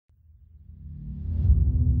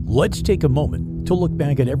Let's take a moment to look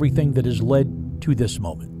back at everything that has led to this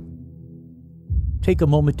moment. Take a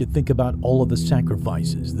moment to think about all of the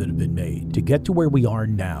sacrifices that have been made to get to where we are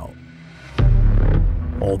now.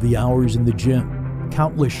 All the hours in the gym,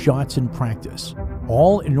 countless shots in practice,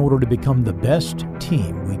 all in order to become the best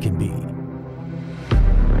team we can be.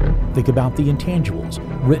 Think about the intangibles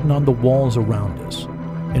written on the walls around us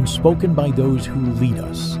and spoken by those who lead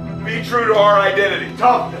us. Be true to our identity.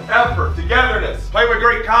 Toughness, effort, togetherness. Play with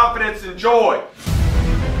great confidence and joy.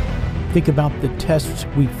 Think about the tests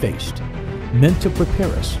we faced, meant to prepare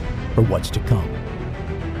us for what's to come.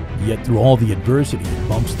 Yet through all the adversity and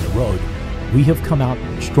bumps in the road, we have come out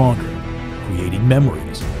stronger, creating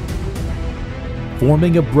memories,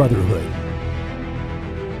 forming a brotherhood,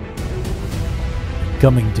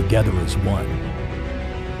 coming together as one.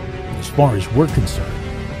 As far as we're concerned,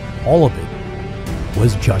 all of it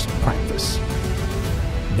was just practice.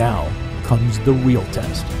 Now comes the real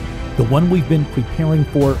test, the one we've been preparing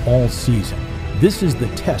for all season. This is the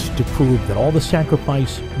test to prove that all the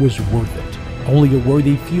sacrifice was worth it. Only a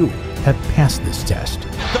worthy few have passed this test.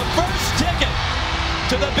 The first ticket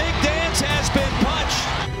to the big dance has been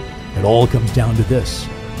punched. It all comes down to this: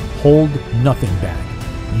 hold nothing back.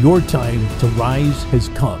 Your time to rise has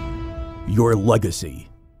come. Your legacy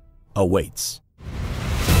awaits.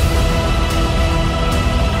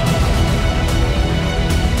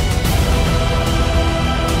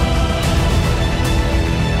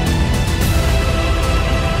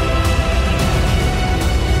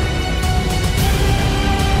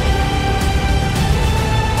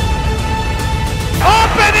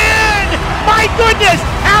 Up and in! My goodness!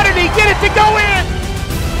 How did he get it to go in?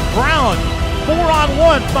 Brown,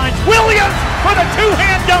 4-on-1, finds Williams for the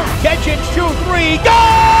two-hand dunk. Catching 2-3,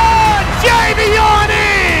 gone! Jamie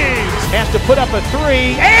Onnings has to put up a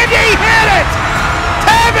three, and he hit it!